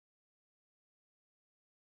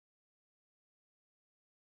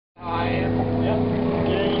I am. Yep.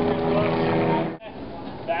 Yeah, you can go.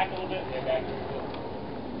 Back a little bit. Yeah, back.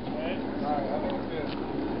 Good. Alright, I think it's good.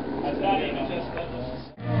 That's not even just that.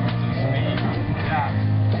 Yeah.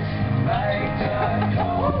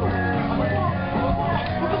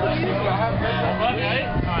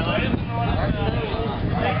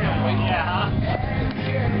 Yeah, huh?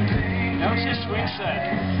 That was your swing set.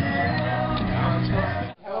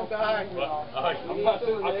 I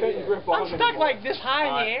couldn't grip on it. I'm stuck like this high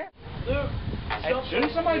in the air. Luke,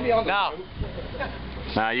 shouldn't somebody be on the rope?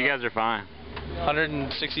 Nah, you guys are fine.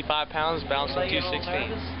 165 pounds, bouncing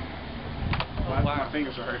 216. My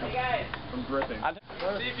fingers are hurting from gripping.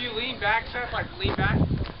 See, if you lean back, Seth, like lean back.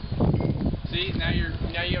 See, now you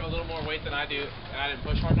have a little more weight than I do, and I didn't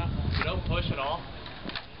push hard enough. You don't push at all.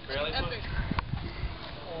 Barely push.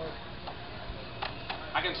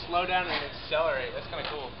 I can slow down and accelerate. That's kind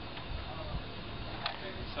of cool.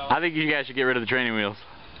 I think you guys should get rid of the training wheels.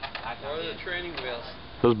 What are the training wheels?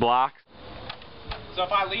 Those blocks. So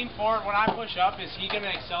if I lean forward, when I push up, is he going to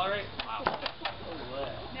accelerate? Wow.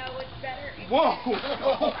 No, it's better. Whoa!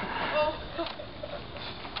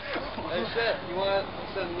 Hey, Seth, you want to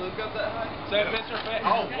send Luke up that high? Say Mr. Fit.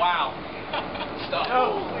 Oh, wow. Stop.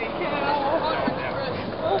 Holy cow.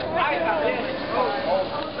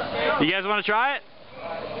 You guys want to try it?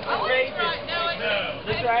 I want to try it. No,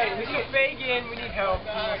 That's right. We need Fagan. We need help.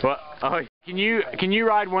 What? Oh, can you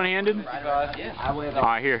ride one-handed? Yeah. All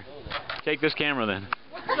right, here. Take this camera then.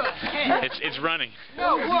 It's running.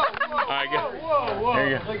 No, whoa, whoa. All right, go. Whoa. There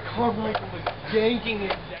you go. Like Carmichael was yanking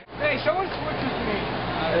it. Hey, someone switch with me.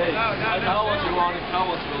 Hey, No. tell what you want. Tell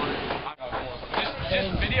what you want.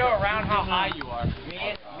 Just video around how high you are.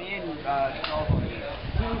 Me and Charles.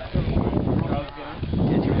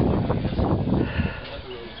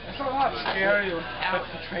 That's a lot scary. That's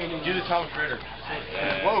the training. Do the Thomas Ritter.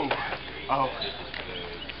 Whoa. Oh.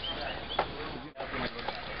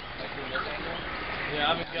 Yeah, I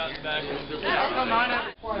haven't gotten back.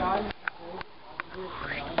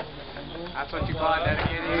 That's what you call a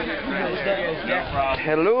dedicated.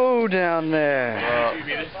 Hello down there.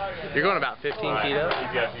 You're going about 15 feet up.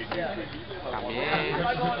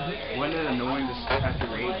 Wasn't it annoying to have to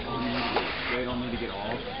wait on me to get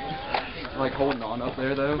off? Like holding on up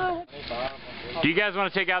there though. Do you guys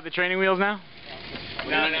want to take out the training wheels now?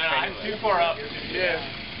 No, I'm too far up. Yeah.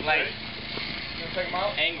 Like,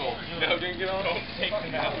 angle. No, didn't get on. Don't take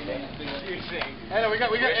them out. Hey, no, we got,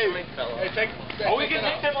 hey, take. Oh, we can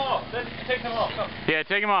take them off. Let's take them off. Come. Yeah,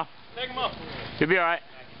 take them off. Take them off. You'll be all right.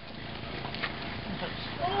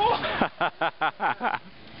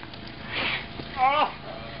 Oh.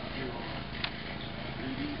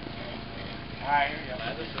 Alright, here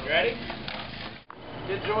we go. You ready?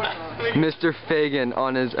 Get Jordan on. Mr. Fagan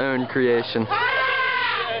on his own creation.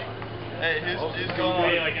 Hey, who's going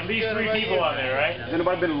on? Like at least 3 people on there, right? Has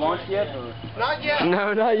anybody been launched yet? Or? Not yet.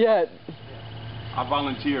 No, not yet. I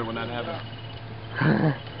volunteer when that happens.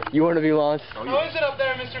 You want to be launched? How is it up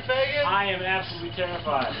there, Mr. Fagan? I am absolutely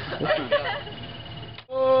terrified.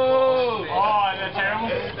 Oh, is that terrible?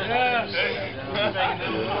 Yes.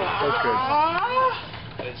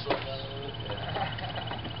 That's good.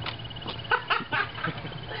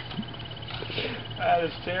 That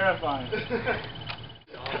is terrifying.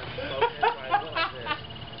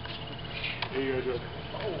 Here you go, Jordan.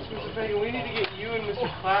 Mr. Fagan, we need to get you and Mr.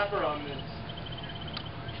 Clapper on this.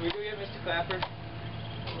 Can we go get Mr. Clapper?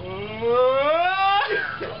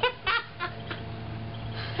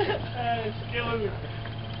 That is killing me.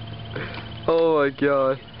 Oh my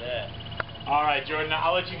god. Alright, Jordan,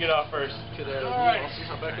 I'll let you get off first. Alright.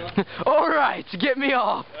 Alright, get me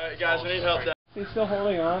off. Alright, guys, we need help down. He's still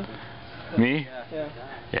holding on? Me? Yeah.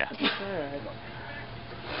 Yeah. Alright.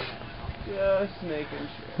 Just making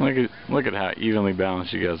sure. Look at how evenly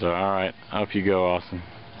balanced you guys are. All right, up you go, Austin.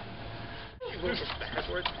 This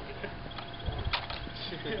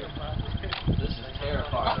is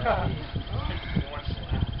terrifying.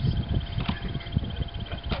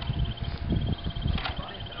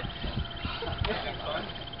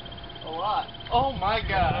 A lot. Oh my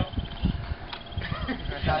god.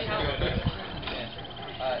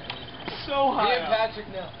 So high. Me and Patrick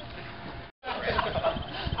now.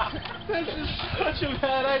 This is such a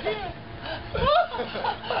bad idea.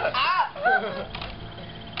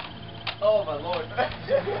 Oh my lord.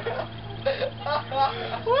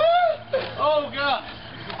 Oh god.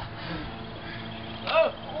 Oh,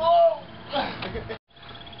 whoa.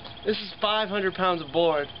 This is 500 pounds of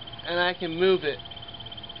board, and I can move it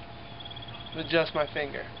with just my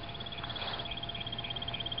finger.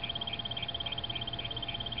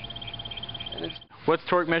 And it's What's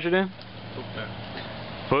torque measured in?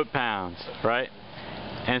 Foot-pounds, right?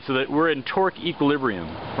 and so that we're in torque equilibrium,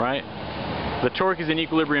 right? The torque is in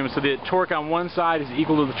equilibrium, so the torque on one side is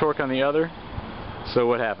equal to the torque on the other. So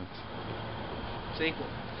what happens? It's equal.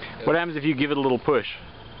 What happens if you give it a little push?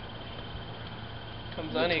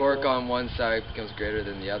 The torque on one side becomes greater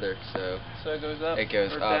than the other, so it goes up. It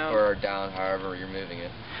goes up or down, however you're moving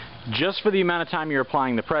it. Just for the amount of time you're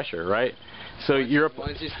applying the pressure, right? So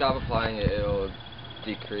once you stop applying it, it'll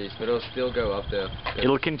decrease, but it'll still go up though.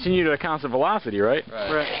 It'll continue to a constant velocity, right?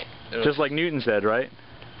 Right. Just like Newton said, right?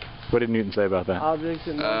 What did Newton say about that? Objects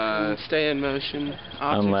in motion stay in motion.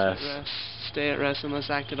 Objects Unless at rest stay at rest unless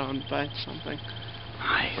acted on by something.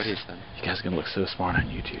 Nice. What he said. You guys are gonna look so smart on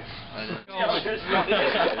YouTube. Oh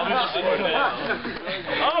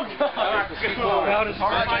God! About as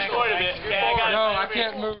hard as I can. No, I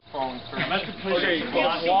can't move. Okay,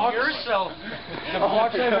 watch yourself. The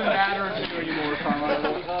blocks don't even matter to you anymore,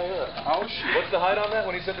 Carmelo. Oh shit! What's the height on that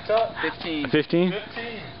when he's at the top? 15. 15? 15.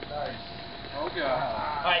 Nice. Oh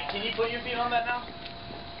God! All right, can you put your feet on that now?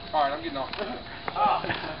 All right, I'm getting off.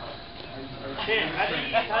 Tim, I think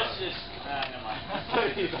you can touch this. Never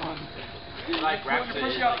mind. He's on. Like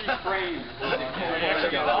Push out these frames.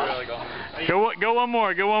 Go one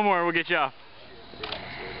more. Go one more. We'll get you off.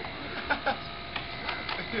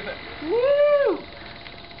 Woo!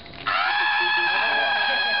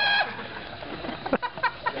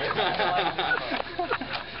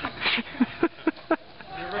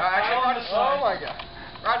 Oh my God.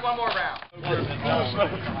 Ride one more round.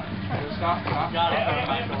 Stop. Got it.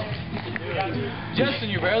 Justin,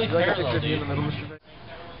 you're barely parallel, dude.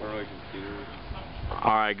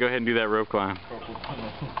 Alright, go ahead and do that rope climb.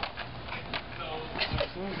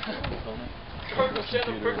 Stand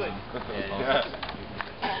up quickly. You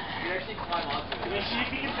actually climb onto it. See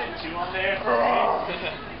if you can fit two on there.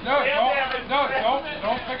 No,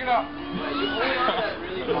 don't pick it up.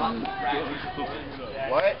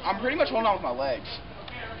 What? I'm pretty much holding on with my legs.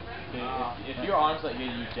 If your arms like you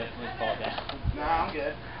definitely fall down. Nah, I'm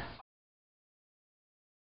good.